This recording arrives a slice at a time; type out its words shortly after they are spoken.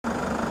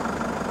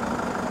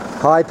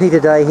Hi, Peter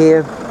Day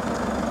here.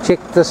 Check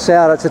this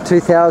out, it's a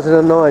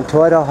 2009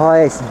 Toyota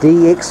Hiace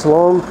DX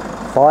Long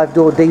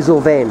 5-door diesel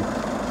van.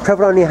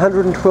 Travelled only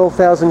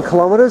 112,000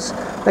 kilometres.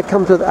 That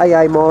comes with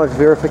AA mileage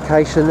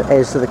verification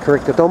as to the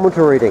correct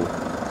odometer reading.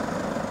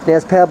 Now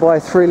it's powered by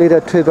a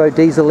 3-litre turbo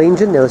diesel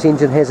engine. Now this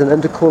engine has an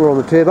intercooler on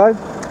the turbo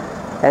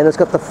and it's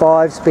got the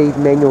 5-speed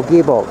manual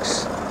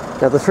gearbox.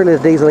 Now the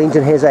 3-litre diesel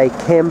engine has a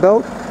cam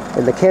belt,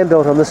 and the cam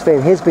belt on this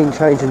van has been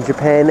changed in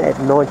Japan at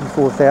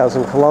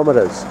 94,000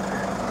 kilometres.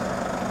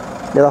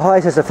 Now the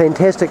Hiace has a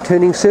fantastic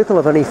turning circle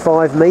of only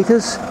 5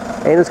 metres,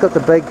 and it's got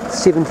the big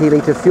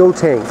 70-litre fuel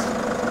tank.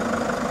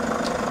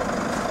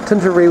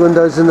 Tinted rear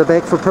windows in the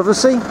back for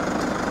privacy.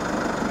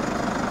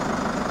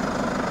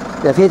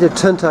 Now if you had to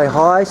tint a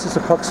Hiace, it's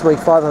approximately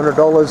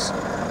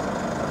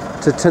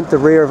 $500 to tint the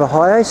rear of a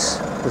Hiace.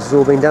 This has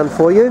all been done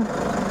for you.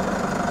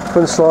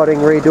 Twin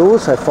sliding rear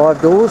doors, so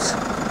 5 doors.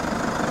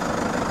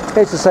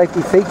 Has the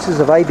safety features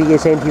of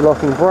ABS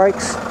anti-locking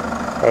brakes,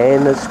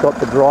 and it's got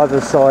the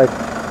driver's side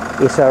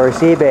SRS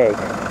airbag.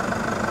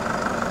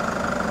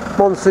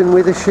 Monsoon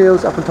weather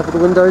shields up on top of the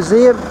windows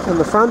there in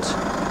the front.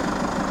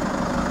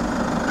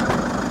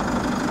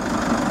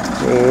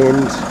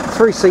 And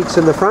 3 seats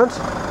in the front.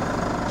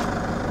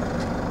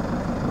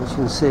 As you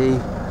can see,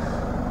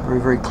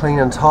 very clean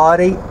and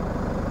tidy.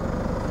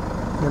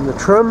 And the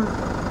trim.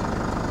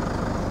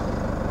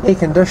 Air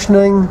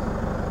conditioning.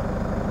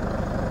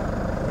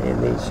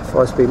 And there's your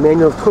 5-speed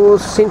manual, of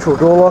course. Central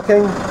door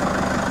locking.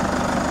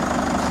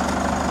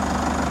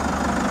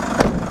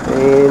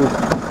 And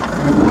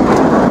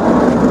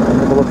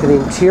have a look at the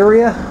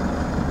interior.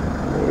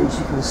 As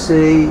you can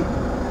see,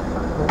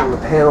 all the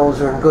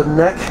panels are in good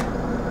nick,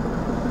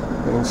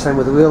 and same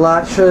with the wheel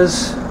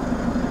arches.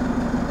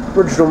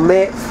 Original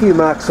mat, few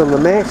marks on the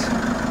mat,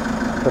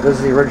 but this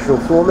is the original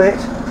floor mat.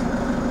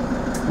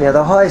 Now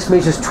the Hiace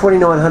measures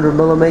 2,900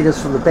 millimeters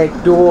from the back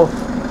door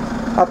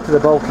up to the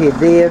bulkhead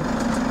there.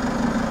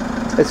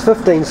 It's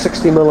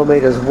 1560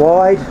 millimeters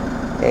wide,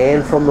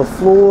 and from the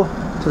floor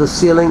to the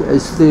ceiling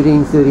is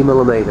 1330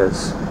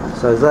 millimeters.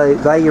 So they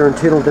are your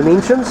internal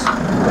dimensions.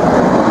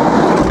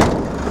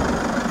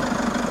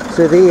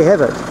 So there you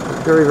have it.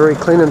 Very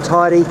clean and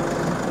tidy.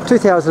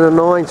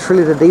 2009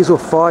 3-litre diesel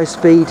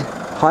 5-speed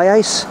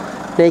Hiace.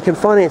 Now you can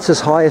finance this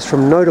Hiace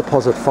from no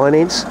deposit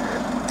finance.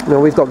 Now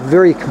we've got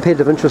very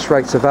competitive interest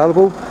rates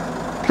available.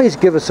 Please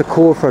give us a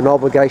call for an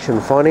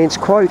obligation finance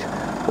quote,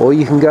 or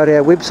you can go to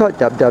our website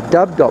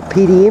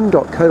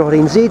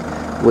www.pdm.co.nz,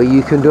 where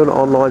you can do an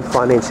online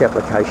finance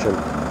application.